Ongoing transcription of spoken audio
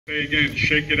Say again,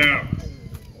 shake it out.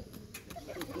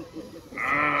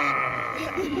 Ah.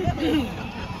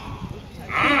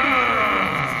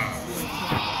 Ah.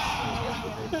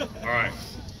 All right,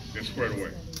 get squared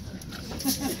away.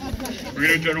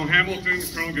 Brigadier General Hamilton,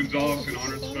 Colonel Gonzalez, and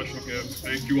honored special guests,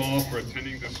 thank you all for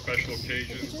attending this special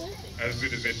occasion, as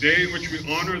it is a day in which we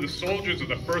honor the soldiers of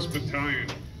the 1st Battalion,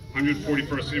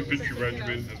 141st Infantry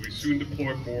Regiment, as we soon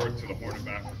deploy forward to the Horn of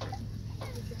Africa.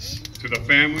 To the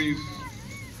families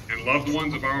and loved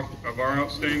ones of our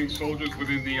outstanding soldiers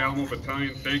within the Alamo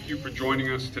Battalion, thank you for joining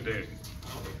us today.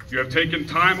 You have taken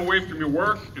time away from your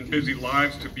work and busy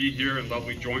lives to be here in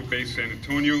lovely Joint Base San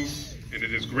Antonio, and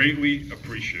it is greatly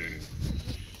appreciated.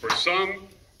 For some,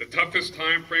 the toughest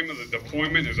time frame of the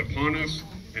deployment is upon us,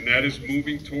 and that is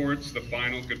moving towards the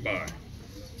final goodbye.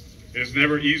 It is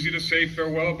never easy to say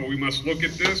farewell, but we must look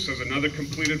at this as another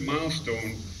completed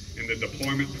milestone in the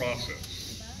deployment process.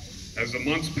 As the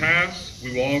months pass,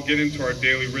 we will all get into our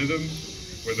daily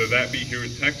rhythms, whether that be here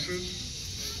in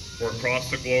Texas or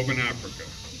across the globe in Africa.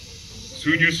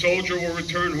 Soon your soldier will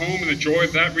return home, and the joy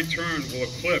of that return will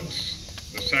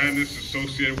eclipse the sadness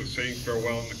associated with saying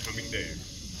farewell in the coming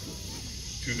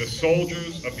days. To the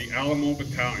soldiers of the Alamo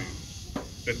Battalion,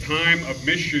 the time of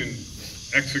mission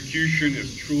execution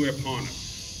is truly upon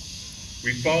us.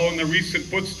 We follow in the recent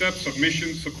footsteps of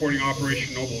missions supporting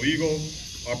Operation Noble Eagle,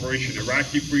 Operation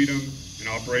Iraqi Freedom, and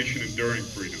Operation Enduring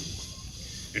Freedom.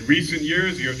 In recent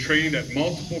years, you have trained at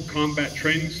multiple combat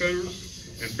training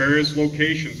centers and various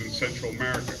locations in Central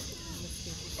America.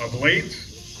 Of late,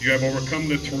 you have overcome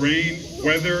the terrain,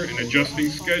 weather, and adjusting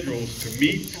schedules to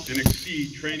meet and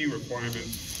exceed training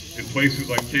requirements in places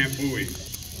like Camp Bowie,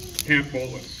 Camp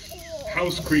Bullis,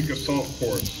 House Creek Assault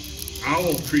Course,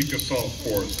 Owl Creek Assault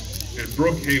Course, and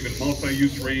Brookhaven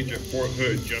Multi-Use Range at Fort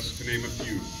Hood, just to name a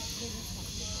few.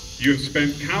 You have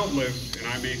spent countless, and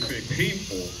I may say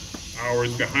painful,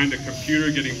 hours behind a computer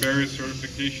getting various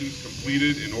certifications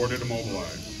completed in order to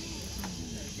mobilize.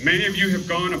 Many of you have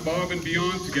gone above and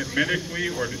beyond to get medically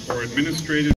or administrative